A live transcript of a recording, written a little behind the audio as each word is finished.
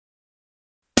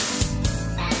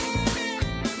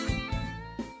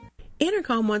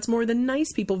Intercom wants more than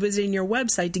nice people visiting your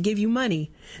website to give you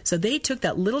money. So they took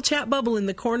that little chat bubble in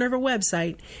the corner of a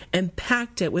website and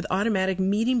packed it with automatic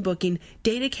meeting booking,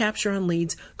 data capture on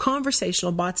leads,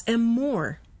 conversational bots, and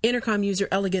more. Intercom user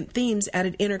Elegant Themes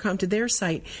added Intercom to their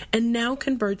site and now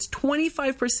converts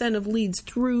 25% of leads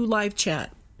through live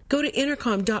chat. Go to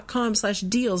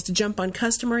intercom.com/deals to jump on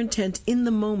customer intent in the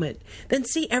moment. Then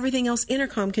see everything else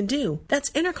Intercom can do.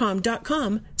 That's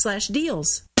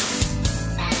intercom.com/deals.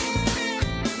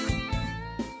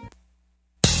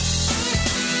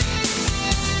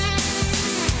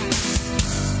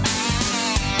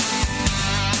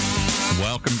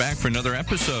 Welcome back for another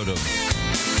episode of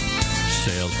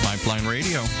Sales Pipeline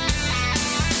Radio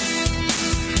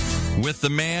with the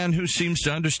man who seems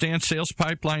to understand sales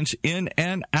pipelines in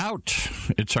and out.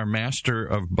 It's our master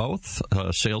of both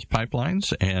sales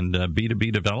pipelines and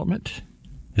B2B development.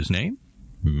 His name,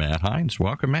 Matt Hines.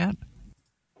 Welcome, Matt.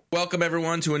 Welcome,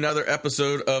 everyone, to another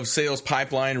episode of Sales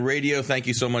Pipeline Radio. Thank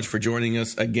you so much for joining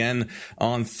us again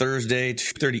on Thursday,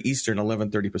 2:30 Eastern,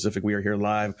 11:30 Pacific. We are here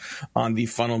live on the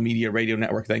Funnel Media Radio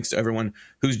Network. Thanks to everyone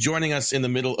who's joining us in the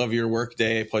middle of your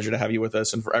workday. Pleasure to have you with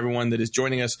us. And for everyone that is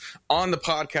joining us on the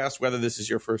podcast, whether this is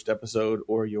your first episode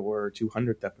or your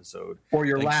 200th episode. Or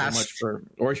your thanks last. So much for,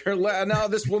 or your last. No,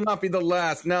 this will not be the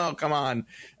last. No, come on.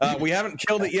 We haven't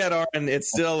killed it yet, Aaron. It's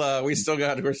still,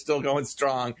 we're still going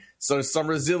strong. So some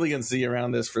resiliency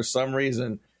around this for some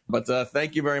reason. But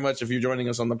thank you very much if you're joining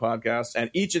us on the podcast.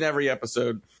 And each and every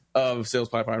episode of Sales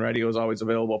Pipeline Radio is always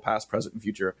available, past, present, and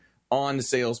future, on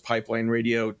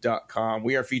salespipelineradio.com.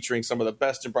 We are featuring some of the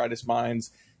best and brightest minds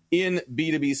in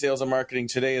B2B sales and marketing.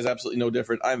 Today is absolutely no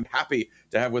different. I'm happy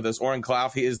to have with us Oren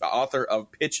Klaff. He is the author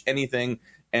of Pitch Anything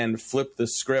and Flip the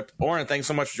Script. Oren, thanks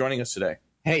so much for joining us today.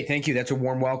 Hey, thank you. That's a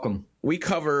warm welcome. We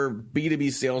cover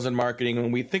B2B sales and marketing.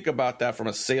 When we think about that from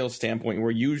a sales standpoint,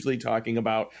 we're usually talking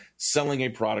about selling a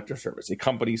product or service, a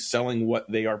company selling what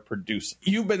they are producing.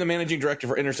 You've been the managing director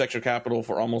for Intersection Capital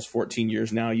for almost 14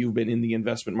 years now. You've been in the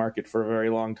investment market for a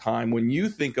very long time. When you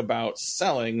think about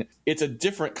selling, it's a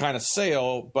different kind of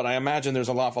sale, but I imagine there's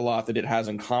an awful lot that it has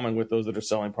in common with those that are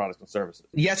selling products and services.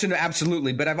 Yes, and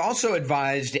absolutely. But I've also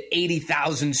advised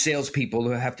 80,000 salespeople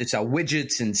who have to sell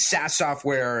widgets and SaaS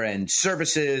software and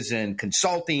services and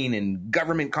consulting and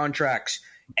government contracts.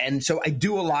 And so I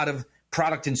do a lot of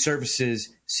product and services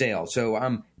sales. So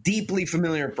I'm deeply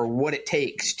familiar for what it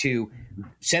takes to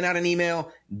send out an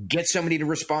email, get somebody to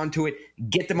respond to it,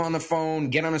 get them on the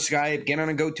phone, get on a Skype, get on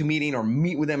a GoToMeeting, or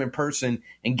meet with them in person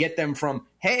and get them from,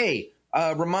 hey,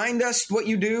 remind us what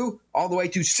you do, all the way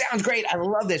to, sounds great, I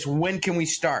love this, when can we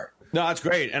start? No, that's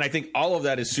great. And I think all of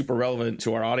that is super relevant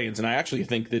to our audience. And I actually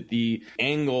think that the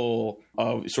angle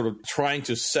of sort of trying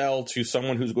to sell to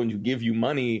someone who's going to give you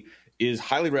money is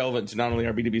highly relevant to not only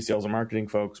our B2B sales and marketing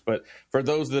folks, but for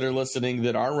those that are listening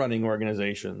that are running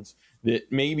organizations that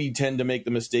maybe tend to make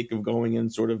the mistake of going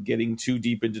and sort of getting too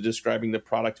deep into describing the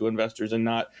product to investors and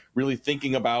not really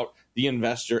thinking about the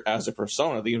investor as a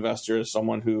persona. The investor is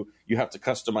someone who you have to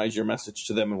customize your message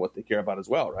to them and what they care about as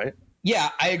well, right? Yeah,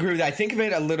 I agree with that. I think of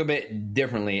it a little bit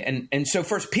differently. And so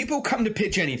first, people come to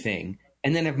Pitch Anything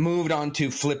and then have moved on to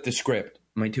Flip the Script,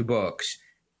 my two books.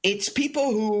 It's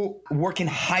people who work in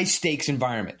high-stakes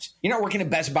environments. You're not working at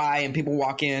Best Buy and people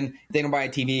walk in, they don't buy a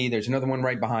TV, there's another one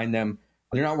right behind them.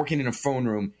 They're not working in a phone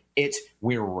room. It's,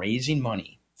 we're raising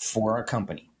money for our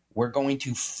company. We're going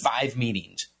to 5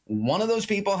 meetings. One of those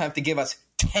people have to give us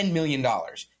 $10 million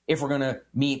if we're going to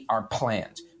meet our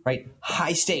plans, right?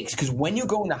 High stakes, because when you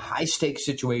go into high-stakes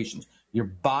situations, your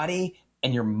body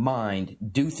and your mind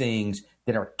do things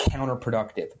that are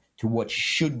counterproductive to what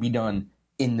should be done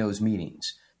in those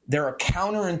meetings. There are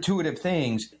counterintuitive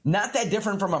things, not that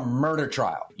different from a murder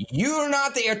trial. You're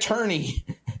not the attorney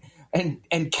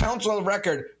and counsel of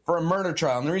record for a murder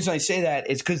trial. And the reason I say that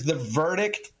is because the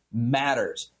verdict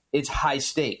matters. It's high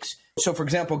stakes. So, for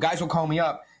example, guys will call me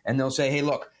up and they'll say, hey,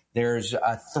 look, there's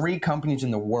 3 companies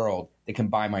in the world that can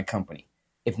buy my company.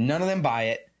 If none of them buy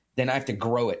it, then I have to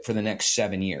grow it for the next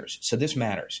 7 years. So this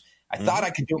matters. I thought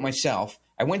I could do it myself.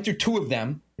 I went through 2 of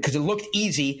them because it looked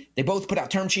easy. They both put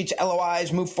out term sheets,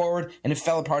 LOIs, moved forward, and it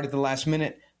fell apart at the last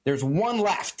minute. There's one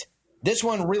left. This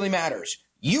one really matters.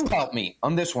 You help me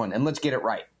on this one, and let's get it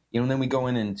right. And then we go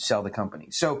in and sell the company.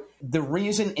 So the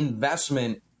reason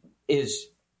investment is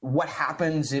what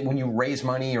happens when you raise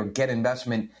money or get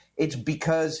investment, it's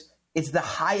because it's the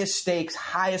highest stakes,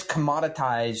 highest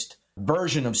commoditized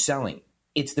version of selling.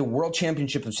 It's the world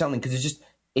championship of selling because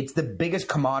it's the biggest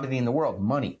commodity in the world,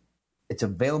 money. It's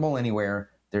available anywhere.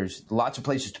 There's lots of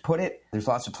places to put it. There's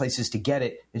lots of places to get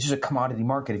it. It's just a commodity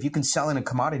market. If you can sell in a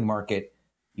commodity market,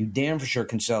 you damn for sure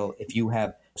can sell if you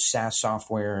have SaaS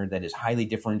software that is highly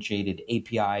differentiated,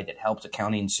 API that helps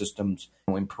accounting systems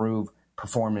improve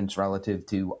performance relative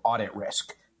to audit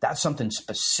risk. That's something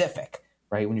specific,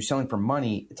 right? When you're selling for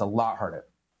money, it's a lot harder.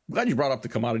 Glad you brought up the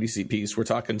commodity seat piece. We're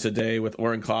talking today with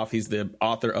Oren Klaff. He's the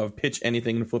author of Pitch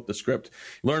Anything and Flip the Script.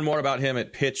 Learn more about him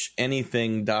at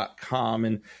pitchanything.com.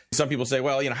 And some people say,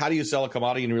 well, how do you sell a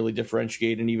commodity and really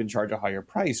differentiate and even charge a higher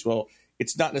price? Well,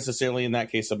 it's not necessarily in that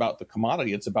case about the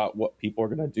commodity. It's about what people are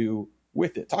going to do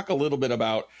with it. Talk a little bit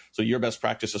about your best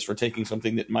practices for taking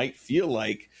something that might feel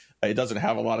like it doesn't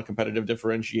have a lot of competitive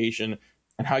differentiation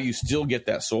and how you still get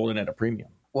that sold in at a premium.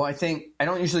 Well, I think I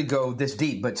don't usually go this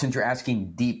deep, but since you're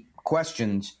asking deep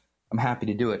questions, I'm happy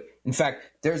to do it. In fact,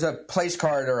 there's a place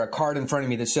card or a card in front of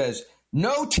me that says,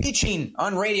 no teaching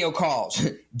on radio calls,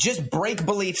 just break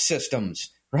belief systems,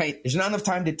 right? There's not enough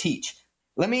time to teach.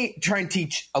 Let me try and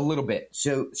teach a little bit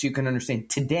so you can understand.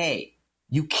 Today,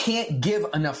 you can't give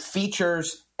enough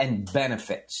features and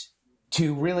benefits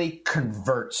to really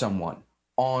convert someone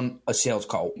on a sales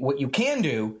call. What you can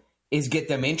do is get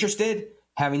them interested,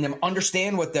 having them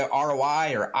understand what the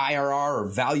ROI or IRR or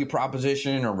value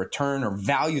proposition or return or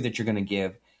value that you're going to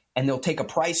give, and they'll take a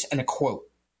price and a quote.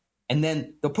 And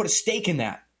then they'll put a stake in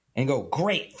that and go,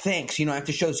 great, thanks. I have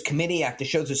to show this committee, I have to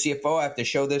show the CFO, I have to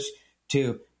show this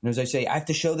to, as I say, I have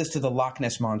to show this to the Loch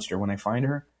Ness Monster when I find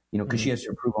her, because she has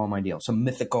to approve all my deals. Some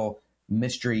mythical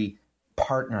mystery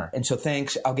partner. And so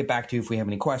thanks, I'll get back to you if we have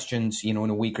any questions, in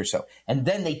a week or so. And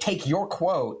then they take your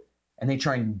quote and they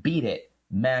try and beat it,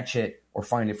 match it, or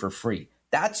find it for free.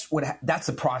 That's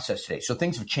the process today. So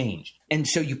things have changed. And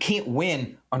so you can't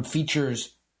win on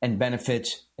features and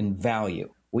benefits and value.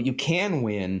 What you can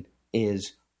win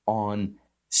is on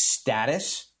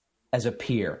status as a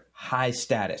peer, high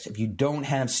status. If you don't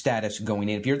have status going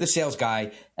in, if you're the sales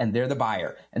guy and they're the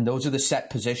buyer, and those are the set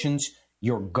positions,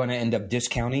 you're going to end up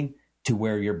discounting to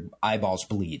where your eyeballs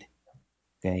bleed.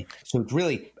 Okay. So it's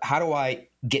really, how do I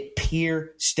get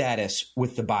peer status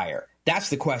with the buyer? That's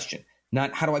the question.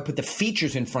 Not how do I put the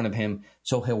features in front of him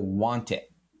so he'll want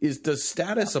it. Does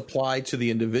status apply to the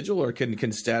individual, or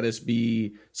can status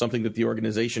be something that the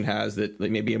organization has that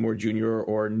maybe a more junior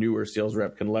or newer sales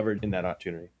rep can leverage in that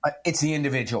opportunity? It's the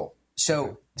individual.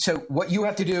 So what you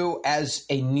have to do as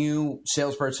a new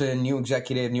salesperson, new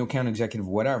executive, new account executive,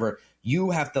 whatever,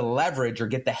 you have to leverage or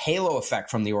get the halo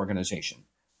effect from the organization.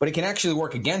 But it can actually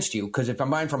work against you, because if I'm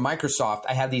buying from Microsoft,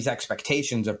 I have these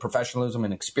expectations of professionalism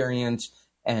and experience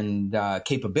and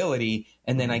capability,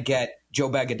 and then I get Joe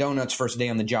Bag of Donuts first day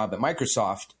on the job at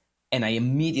Microsoft, and I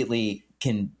immediately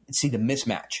can see the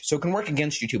mismatch. So it can work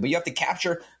against you too, but you have to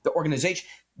capture the organization.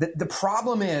 The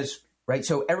problem is, right,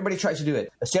 so everybody tries to do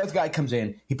it. A sales guy comes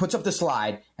in, he puts up the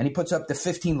slide, and he puts up the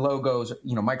 15 logos,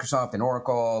 Microsoft and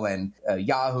Oracle and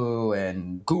Yahoo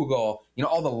and Google,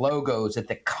 all the logos that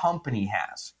the company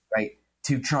has, right,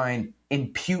 to try and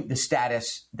impute the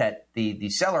status that the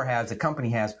seller has, the company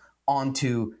has,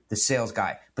 onto the sales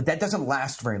guy. But that doesn't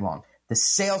last very long. The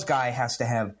sales guy has to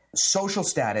have social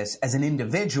status as an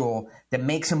individual that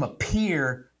makes him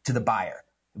appear to the buyer.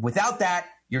 Without that,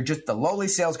 you're just the lowly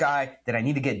sales guy that I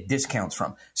need to get discounts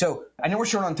from. So I know we're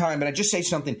short on time, but I just say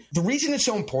something. The reason it's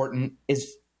so important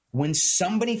is when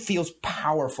somebody feels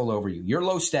powerful over you, you're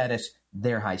low status,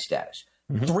 they're high status.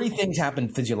 Mm-hmm. 3 things happen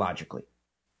physiologically.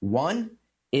 1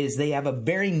 is they have a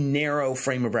very narrow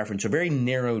frame of reference, a very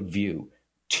narrowed view.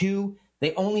 2,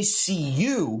 they only see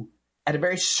you at a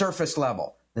very surface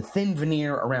level, the thin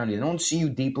veneer around you. They don't see you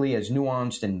deeply as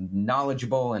nuanced and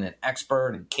knowledgeable and an expert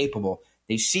and capable.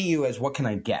 They see you as, what can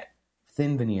I get?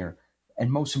 Thin veneer.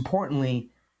 And most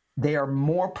importantly, they are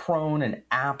more prone and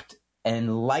apt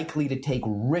and likely to take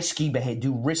risky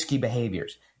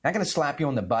behaviors. Not going to slap you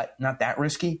on the butt, not that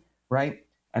risky, right?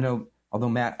 I know, although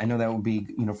Matt, I know that would be,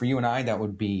 for you and I, that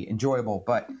would be enjoyable,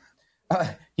 but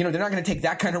they're not going to take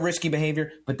that kind of risky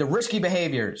behavior. But the risky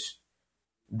behaviors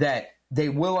that they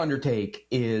will undertake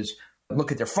is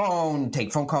look at their phone,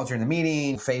 take phone calls during the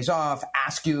meeting, phase off,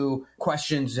 ask you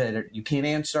questions that you can't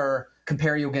answer,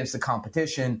 compare you against the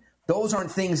competition. Those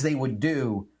aren't things they would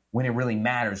do when it really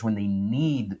matters, when they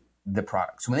need the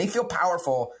product. So when they feel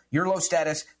powerful, you're low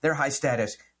status, they're high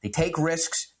status. They take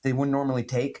risks they wouldn't normally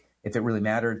take if it really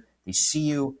mattered. They see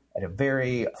you at a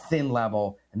very thin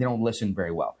level, and they don't listen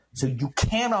very well. So you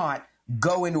cannot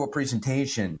go into a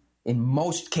presentation in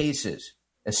most cases,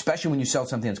 especially when you sell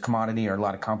something that's commodity or a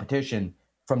lot of competition,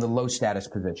 from the low status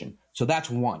position. So that's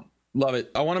 1. Love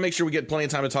it. I want to make sure we get plenty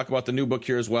of time to talk about the new book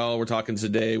here as well. We're talking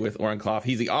today with Oren Klaff.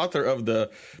 He's the author of the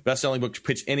best-selling book,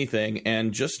 Pitch Anything.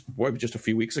 And just a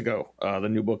few weeks ago, the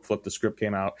new book, Flip the Script,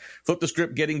 came out. Flip the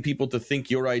Script, getting people to think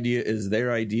your idea is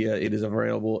their idea. It is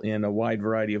available in a wide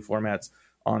variety of formats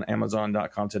on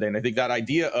Amazon.com today. And I think that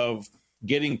idea of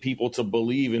getting people to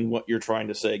believe in what you're trying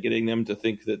to say, getting them to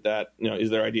think that is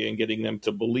their idea, and getting them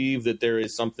to believe that there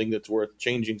is something that's worth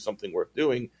changing, something worth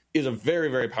doing, is a very,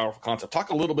 very powerful concept. Talk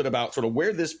a little bit about sort of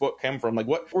where this book came from. Like,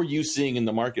 what were you seeing in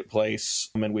the marketplace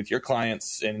and with your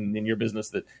clients and in your business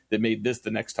that made this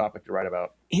the next topic to write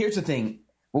about? Here's the thing.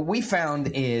 What we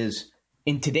found is,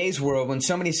 in today's world, when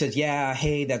somebody says, yeah,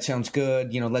 hey, that sounds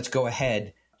good, let's go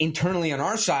ahead, internally on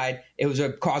our side, it was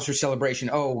a cause for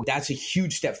celebration. Oh, that's a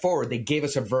huge step forward. They gave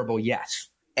us a verbal yes.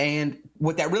 And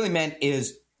what that really meant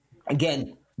is,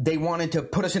 again, they wanted to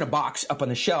put us in a box up on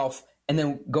the shelf and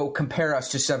then go compare us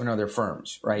to 7 other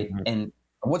firms, right? Mm-hmm. And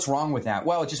what's wrong with that?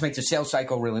 Well, it just makes the sales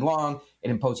cycle really long. It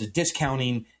imposes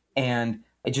discounting, and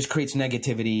it just creates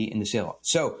negativity in the sale.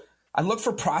 So I look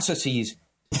for processes.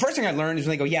 The first thing I learned is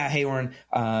when they go, yeah, hey, Oren,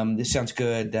 this sounds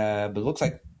good, but it looks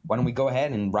like, why don't we go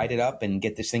ahead and write it up and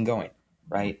get this thing going,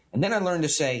 right? And then I learned to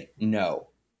say, no,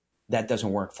 that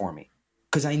doesn't work for me,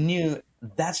 because I knew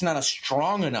that's not a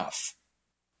strong enough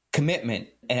commitment.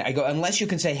 And I go, unless you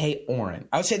can say, hey, Oren,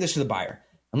 I would say this to the buyer,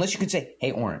 unless you can say,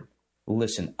 hey, Oren,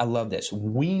 listen, I love this.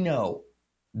 We know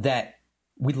that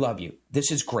we love you.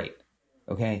 This is great.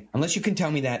 Okay. Unless you can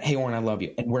tell me that, hey, Oren, I love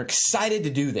you, and we're excited to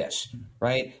do this,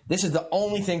 right? This is the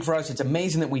only thing for us. It's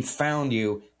amazing that we found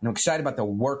you, and I'm excited about the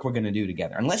work we're going to do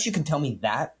together. Unless you can tell me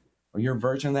that, or your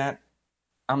version of that,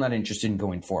 I'm not interested in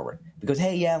going forward. Because,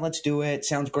 hey, yeah, let's do it.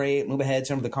 Sounds great. Move ahead.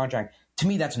 Send over the contract. To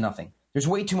me, that's nothing. There's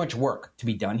way too much work to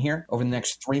be done here over the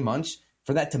next 3 months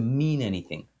for that to mean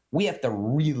anything. We have to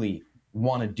really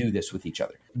want to do this with each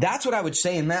other. That's what I would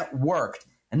say, and that worked.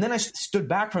 And then I stood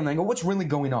back from that and go, what's really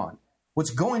going on?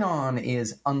 What's going on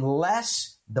is,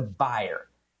 unless the buyer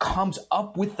comes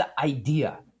up with the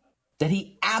idea that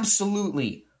he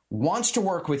absolutely wants to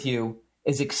work with you,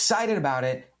 is excited about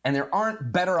it, and there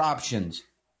aren't better options,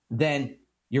 then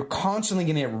you're constantly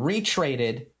going to get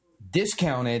retraded,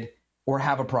 discounted, or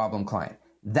have a problem client.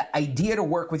 The idea to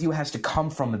work with you has to come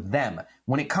from them.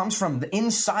 When it comes from the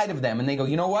inside of them and they go,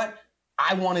 you know what?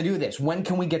 I want to do this. When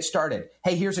can we get started?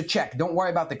 Hey, here's a check. Don't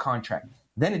worry about the contract.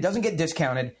 Then it doesn't get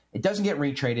discounted. It doesn't get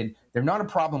retraded. They're not a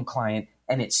problem client,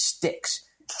 and it sticks.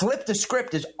 Flip the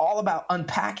Script is all about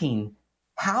unpacking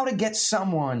how to get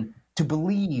someone to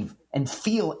believe and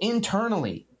feel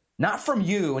internally, not from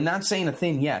you and not saying a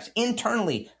thin yes,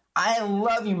 internally. I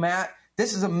love you, Matt.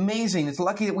 This is amazing. It's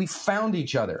lucky that we found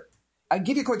each other. I'll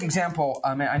give you a quick example.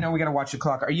 I know we got to watch the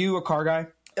clock. Are you a car guy?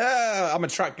 I'm a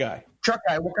truck guy. Truck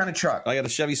guy. What kind of truck? I got a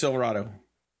Chevy Silverado.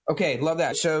 Okay, love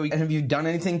that. So have you done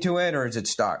anything to it, or is it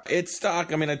stock? It's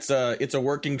stock. I mean, it's a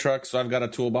working truck, so I've got a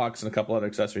toolbox and a couple other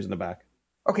accessories in the back.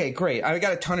 Okay, great. I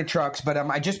got a ton of trucks, but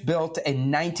I just built a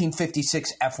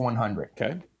 1956 F100.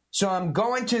 Okay. So I'm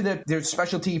going to their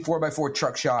specialty 4x4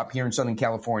 truck shop here in Southern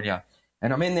California,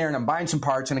 and I'm in there and I'm buying some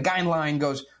parts, and a guy in line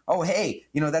goes, oh, hey,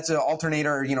 that's an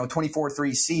alternator,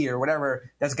 24.3C or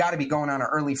whatever. That's got to be going on an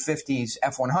early 50s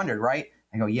F100, right?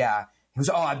 I go, yeah. He goes,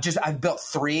 oh, I've built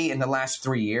 3 in the last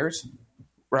 3 years,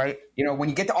 right? When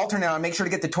you get the alternator, make sure to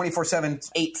get the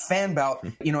 24/7/8 fan belt,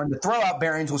 and the throwout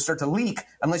bearings will start to leak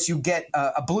unless you get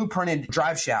a blueprinted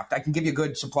drive shaft. I can give you a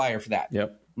good supplier for that.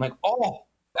 Yep. I'm like, oh,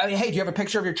 hey, do you have a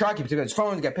picture of your truck? He's got his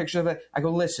phone, he's got pictures of it. I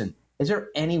go, listen, is there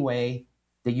any way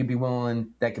that you'd be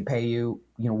willing, that could pay you,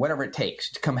 whatever it takes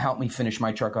to come help me finish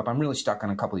my truck up? I'm really stuck on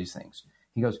a couple of these things.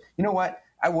 He goes, you know what?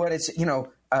 I would. It's,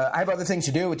 I have other things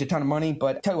to do. It's a ton of money,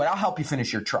 but tell you what, I'll help you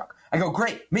finish your truck. I go,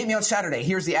 great. Meet me on Saturday.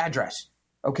 Here's the address.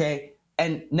 Okay.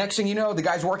 And next thing you know, the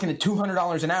guy's working at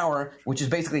 $200 an hour, which is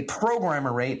basically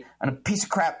programmer rate on a piece of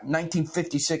crap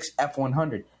 1956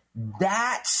 F100.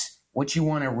 That's what you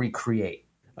want to recreate.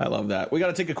 I love that. We got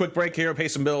to take a quick break here, pay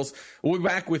some bills. We'll be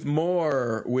back with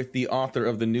more with the author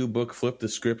of the new book, Flip the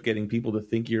Script, getting people to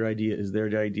think your idea is their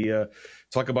idea.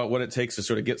 Talk about what it takes to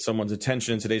sort of get someone's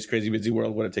attention in today's crazy busy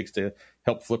world, what it takes to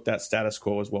help flip that status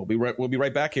quo as well. We'll be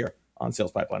right back here on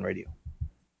Sales Pipeline Radio.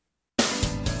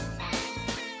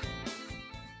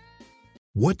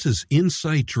 What does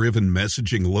insight-driven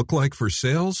messaging look like for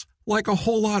sales? Like a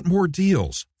whole lot more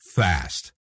deals,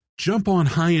 fast. Jump on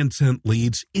high-intent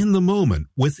leads in the moment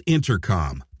with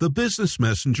Intercom, the business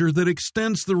messenger that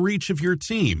extends the reach of your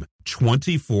team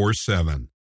 24/7.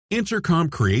 Intercom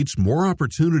creates more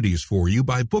opportunities for you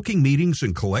by booking meetings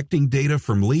and collecting data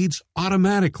from leads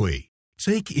automatically.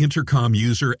 Take Intercom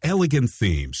user Elegant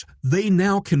Themes. They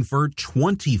now convert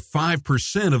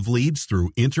 25% of leads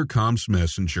through Intercom's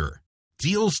messenger.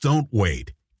 Deals don't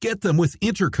wait. Get them with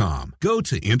Intercom. Go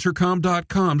to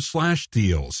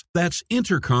intercom.com/deals. That's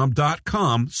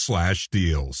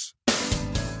intercom.com/deals.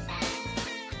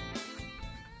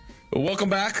 Welcome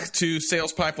back to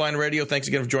Sales Pipeline Radio. Thanks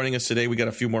again for joining us today. We got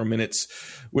a few more minutes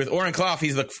with Oren Klaff.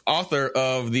 He's the author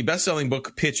of the best-selling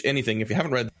book, Pitch Anything. If you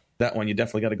haven't read that one, you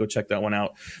definitely got to go check that one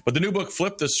out. But the new book,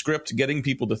 Flip the Script, Getting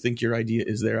People to Think Your Idea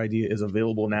is Their Idea, is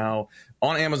available now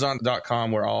on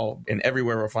Amazon.com, where all and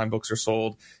everywhere where fine books are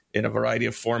sold in a variety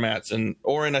of formats. And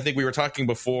Oren, I think we were talking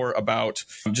before about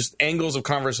just angles of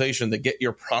conversation that get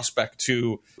your prospect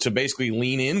to basically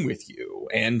lean in with you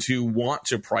and to want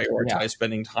to prioritize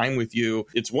spending time with you.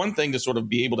 It's one thing to sort of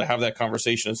be able to have that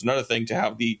conversation. It's another thing to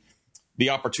have the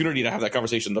opportunity to have that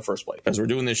conversation in the first place. As we're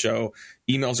doing this show,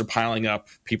 emails are piling up.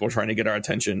 People are trying to get our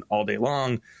attention all day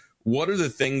long. What are the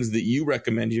things that you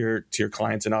recommend to your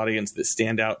clients and audience that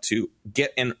stand out to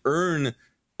get and earn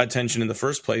attention in the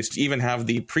first place, to even have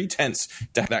the pretense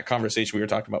to have that conversation we were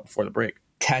talking about before the break?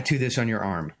 Tattoo this on your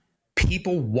arm.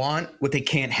 People want what they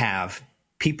can't have.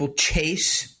 People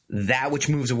chase that which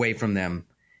moves away from them,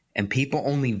 and people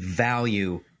only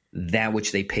value that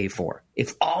which they pay for.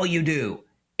 If all you do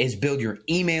is build your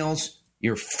emails,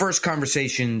 your first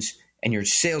conversations, and your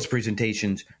sales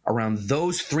presentations around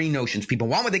those three notions — people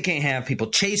want what they can't have,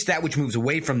 people chase that which moves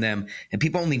away from them, and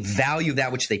people only value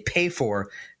that which they pay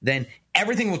for — then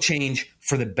everything will change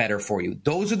for the better for you.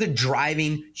 Those are the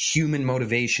driving human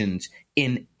motivations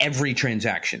in every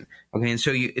transaction. Okay, and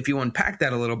so if you unpack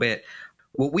that a little bit,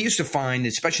 what we used to find,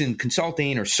 especially in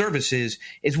consulting or services,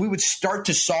 is we would start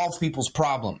to solve people's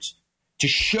problems to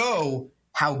show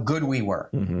how good we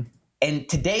were. Mm-hmm. And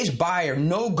today's buyer,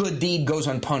 no good deed goes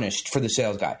unpunished for the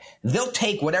sales guy. They'll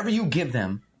take whatever you give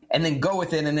them and then go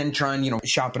with it and then try and,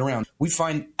 shop it around. We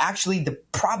find actually the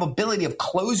probability of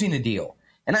closing a deal,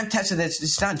 and I've tested this,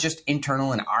 it's not just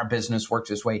internal, and our business works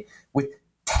this way, with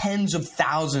tens of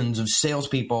thousands of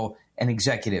salespeople and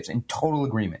executives in total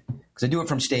agreement. Because I do it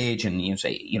from stage and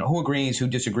say, who agrees, who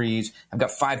disagrees. I've got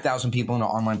 5,000 people in an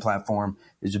online platform.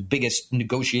 There's the biggest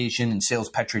negotiation and sales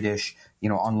petri dish,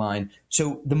 online.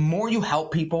 So the more you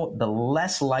help people, the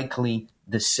less likely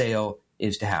the sale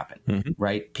is to happen,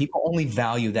 right? People only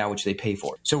value that which they pay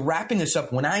for. So wrapping this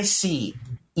up, when I see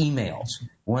emails,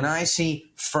 when I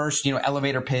see first,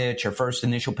 elevator pitch or first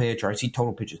initial pitch, or I see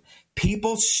total pitches,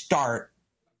 people start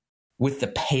with the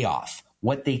payoff,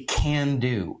 what they can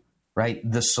do, right?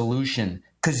 The solution,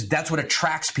 because that's what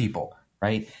attracts people,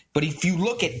 right? But if you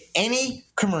look at any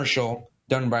commercial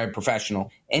done by a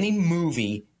professional, any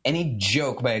movie, any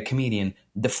joke by a comedian,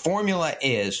 the formula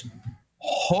is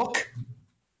hook,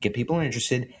 get people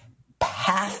interested,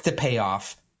 path to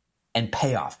payoff, and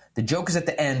payoff. The joke is at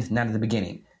the end, not at the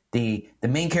beginning. The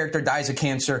main character dies of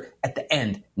cancer at the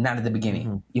end, not at the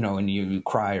beginning. And you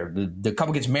cry, or the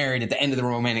couple gets married at the end of the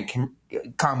romantic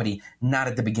comedy, not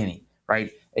at the beginning,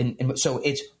 right? And so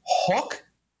it's hook,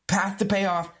 path to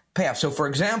payoff, payoff. So for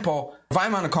example, if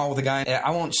I'm on a call with a guy,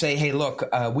 I won't say, hey, look,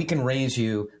 we can raise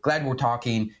you, glad we're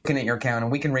talking, looking at your account,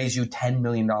 and we can raise you $10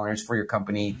 million for your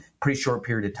company, pretty short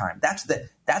period of time. That's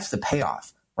the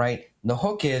payoff, right? The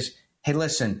hook is, hey,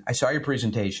 listen, I saw your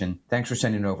presentation. Thanks for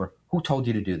sending it over. Who told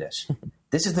you to do this?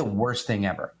 This is the worst thing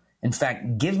ever. In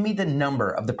fact, give me the number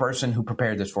of the person who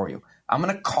prepared this for you. I'm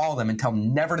going to call them and tell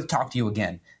them never to talk to you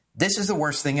again. This is the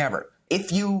worst thing ever.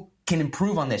 If you can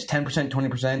improve on this 10%,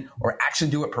 20%, or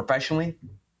actually do it professionally,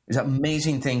 there's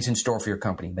amazing things in store for your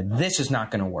company. But this is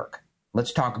not going to work.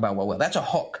 Let's talk about what will. That's a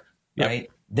hook, right?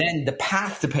 Then the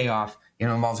path to payoff,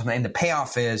 involves something. And the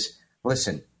payoff is,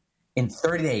 listen, in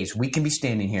 30 days, we can be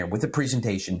standing here with a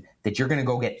presentation that you're going to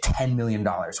go get $10 million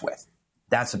with.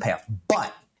 That's the payoff.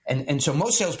 But, and so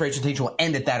most sales presentations will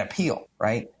end at that appeal,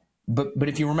 right? But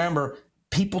if you remember,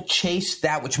 people chase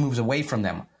that which moves away from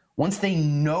them. Once they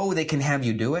know they can have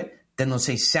you do it, then they'll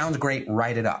say, sounds great,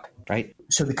 write it up, right?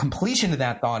 So the completion of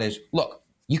that thought is, look,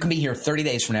 you can be here 30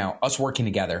 days from now, us working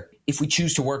together, if we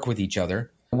choose to work with each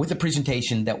other, with a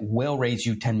presentation that will raise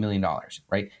you $10 million,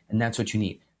 right? And that's what you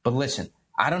need. But listen,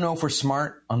 I don't know if we're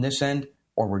smart on this end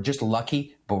or we're just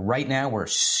lucky, but right now we're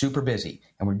super busy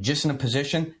and we're just in a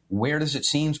position, weird as it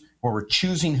seems, where we're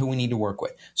choosing who we need to work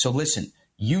with. So listen,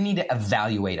 you need to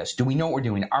evaluate us. Do we know what we're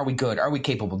doing? Are we good? Are we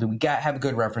capable? Do we have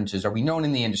good references? Are we known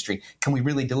in the industry? Can we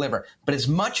really deliver? But as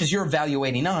much as you're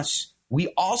evaluating us, we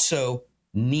also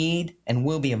need and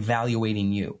will be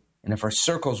evaluating you. And if our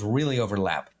circles really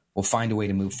overlap, we'll find a way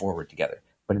to move forward together.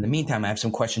 But in the meantime, I have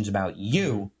some questions about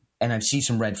you, and I see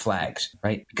some red flags,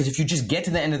 right? Because if you just get to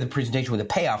the end of the presentation with a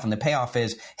payoff, and the payoff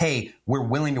is, hey, we're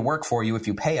willing to work for you if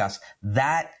you pay us,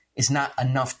 that is not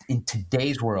enough in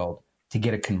today's world to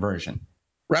get a conversion.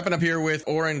 Wrapping up here with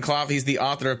Oren Klaff. He's the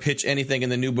author of Pitch Anything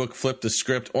and the new book, Flip the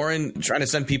Script. Oren, trying to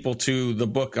send people to the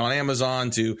book on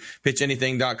Amazon, to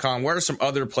pitchanything.com. Where are some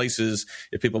other places,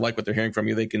 if people like what they're hearing from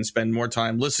you, they can spend more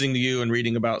time listening to you and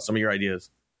reading about some of your ideas?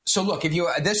 So look,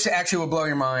 this actually will blow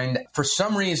your mind. For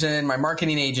some reason, my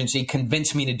marketing agency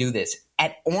convinced me to do this.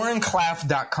 At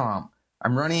orenclaff.com,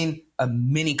 I'm running a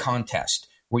mini contest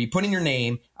where you put in your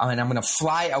name, and I'm going to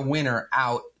fly a winner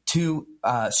out to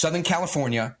Southern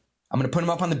California. I'm going to put them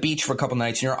up on the beach for a couple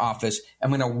nights in your office. I'm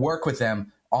going to work with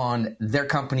them on their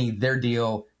company, their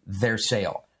deal, their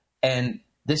sale. And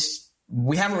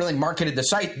we haven't really marketed the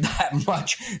site that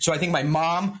much. So I think my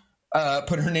mom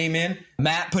put her name in,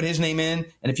 Matt put his name in,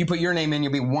 and if you put your name in,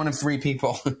 you'll be one of 3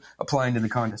 people applying to the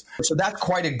contest. So that's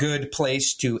quite a good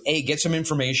place to, A, get some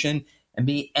information, and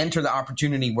B, enter the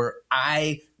opportunity where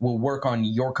I will work on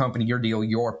your company, your deal,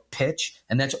 your pitch,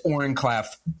 and that's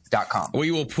orenclaff.com.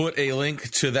 We will put a link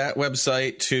to that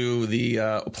website, to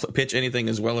the Pitch Anything,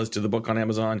 as well as to the book on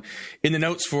Amazon in the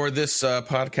notes for this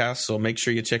podcast, so make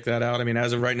sure you check that out. I mean,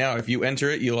 as of right now, if you enter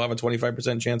it, you'll have a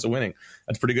 25% chance of winning.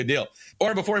 That's a pretty good deal.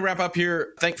 Or before we wrap up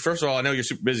here, first of all, I know you're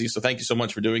super busy, so thank you so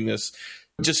much for doing this.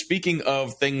 Just speaking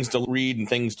of things to read and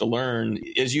things to learn,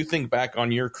 as you think back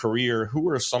on your career, who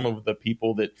are some of the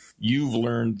people that you've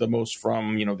learned the most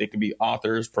from? You know, they could be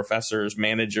authors, professors,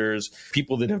 managers,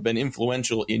 people that have been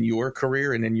influential in your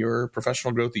career and in your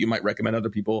professional growth that you might recommend other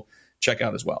people check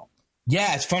out as well.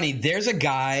 Yeah, it's funny. There's a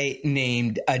guy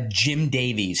named Jim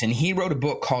Davies, and he wrote a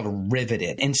book called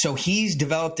Riveted. And so he's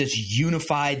developed this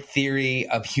unified theory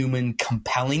of human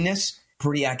compellingness,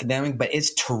 pretty academic, but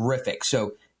it's terrific.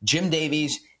 So Jim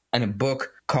Davies and a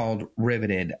book called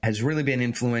Riveted has really been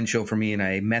influential for me, and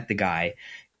I met the guy.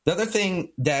 The other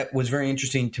thing that was very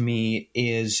interesting to me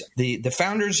is the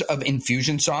founders of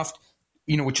Infusionsoft,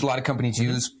 which a lot of companies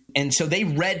use. And so they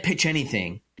read Pitch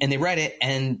Anything, and they read it,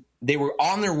 and they were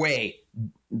on their way.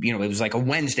 It was like a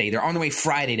Wednesday. They're on their way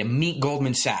Friday to meet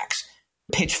Goldman Sachs,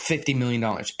 pitch $50 million,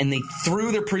 and they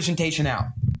threw their presentation out.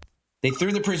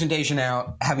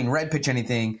 Having read Pitch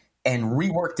Anything, and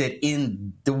reworked it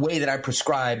in the way that I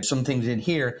prescribed some things in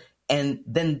here. And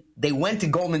then they went to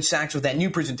Goldman Sachs with that new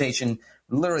presentation,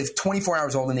 literally 24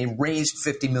 hours old, and they raised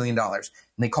 $50 million. And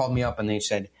they called me up and they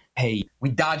said, hey, we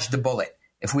dodged the bullet.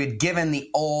 If we had given the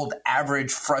old,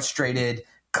 average, frustrated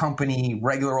company,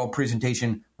 regular old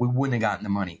presentation, we wouldn't have gotten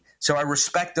the money. So I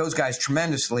respect those guys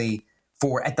tremendously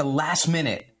for, at the last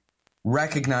minute,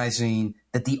 recognizing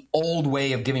that the old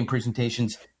way of giving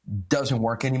presentations doesn't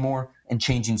work anymore and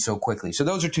changing so quickly. So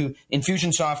those are 2.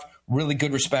 Infusionsoft, really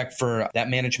good respect for that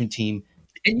management team.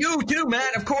 And you too,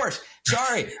 Matt, of course.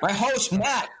 Sorry, my host,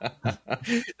 Matt.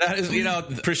 That is,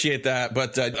 appreciate that.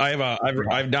 But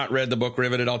I've not read the book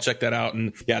Riveted. I'll check that out.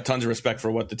 And yeah, tons of respect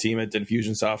for what the team at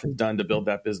Infusionsoft has done to build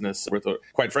that business with,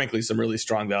 quite frankly, some really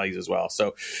strong values as well.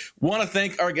 So want to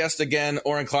thank our guest again,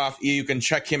 Oren Klaff. You can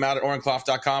check him out at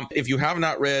orenclaff.com. If you have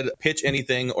not read Pitch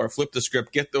Anything or Flip the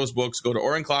Script, get those books. Go to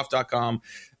orenclaff.com.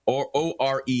 or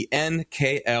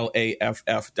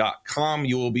orenclaff.com.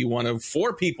 You will be one of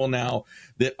 4 people now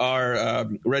that are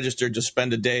registered to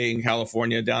spend a day in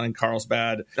California, down in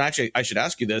Carlsbad. Actually, I should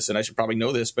ask you this, and I should probably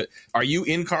know this, but are you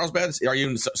in Carlsbad? Are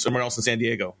you somewhere else in San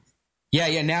Diego?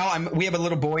 Yeah. Now we have a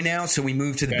little boy now, so we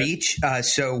moved to the beach.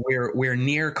 So we're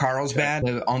near Carlsbad,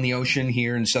 on the ocean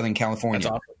here in Southern California.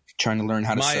 That's awesome. Trying to learn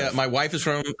how to surf. My wife is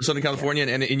from Southern California,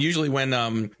 and usually when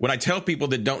I tell people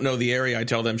that don't know the area, I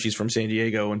tell them she's from San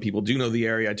Diego. When people do know the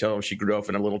area, I tell them she grew up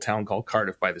in a little town called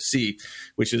Cardiff by the Sea,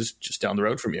 which is just down the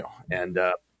road from you. And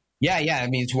yeah, I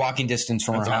mean, it's walking distance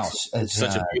from our house. It's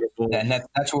such a beautiful, and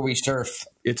that's where we surf.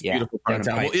 It's beautiful part of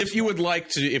town. Well, if you'd like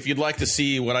to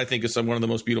see what I think is one of the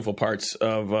most beautiful parts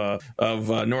of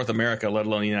North America, let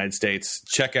alone the United States,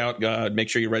 check out. Make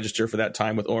sure you register for that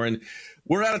time with Oren.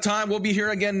 We're out of time. We'll be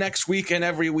here again next week and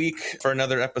every week for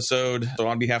another episode. So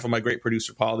on behalf of my great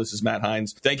producer, Paul, this is Matt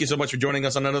Hines. Thank you so much for joining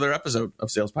us on another episode of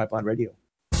Sales Pipeline Radio.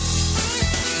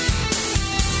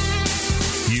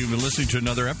 You've been listening to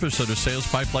another episode of Sales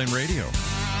Pipeline Radio,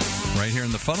 right here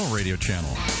in the Funnel Radio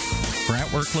channel for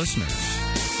at-work listeners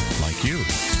like you.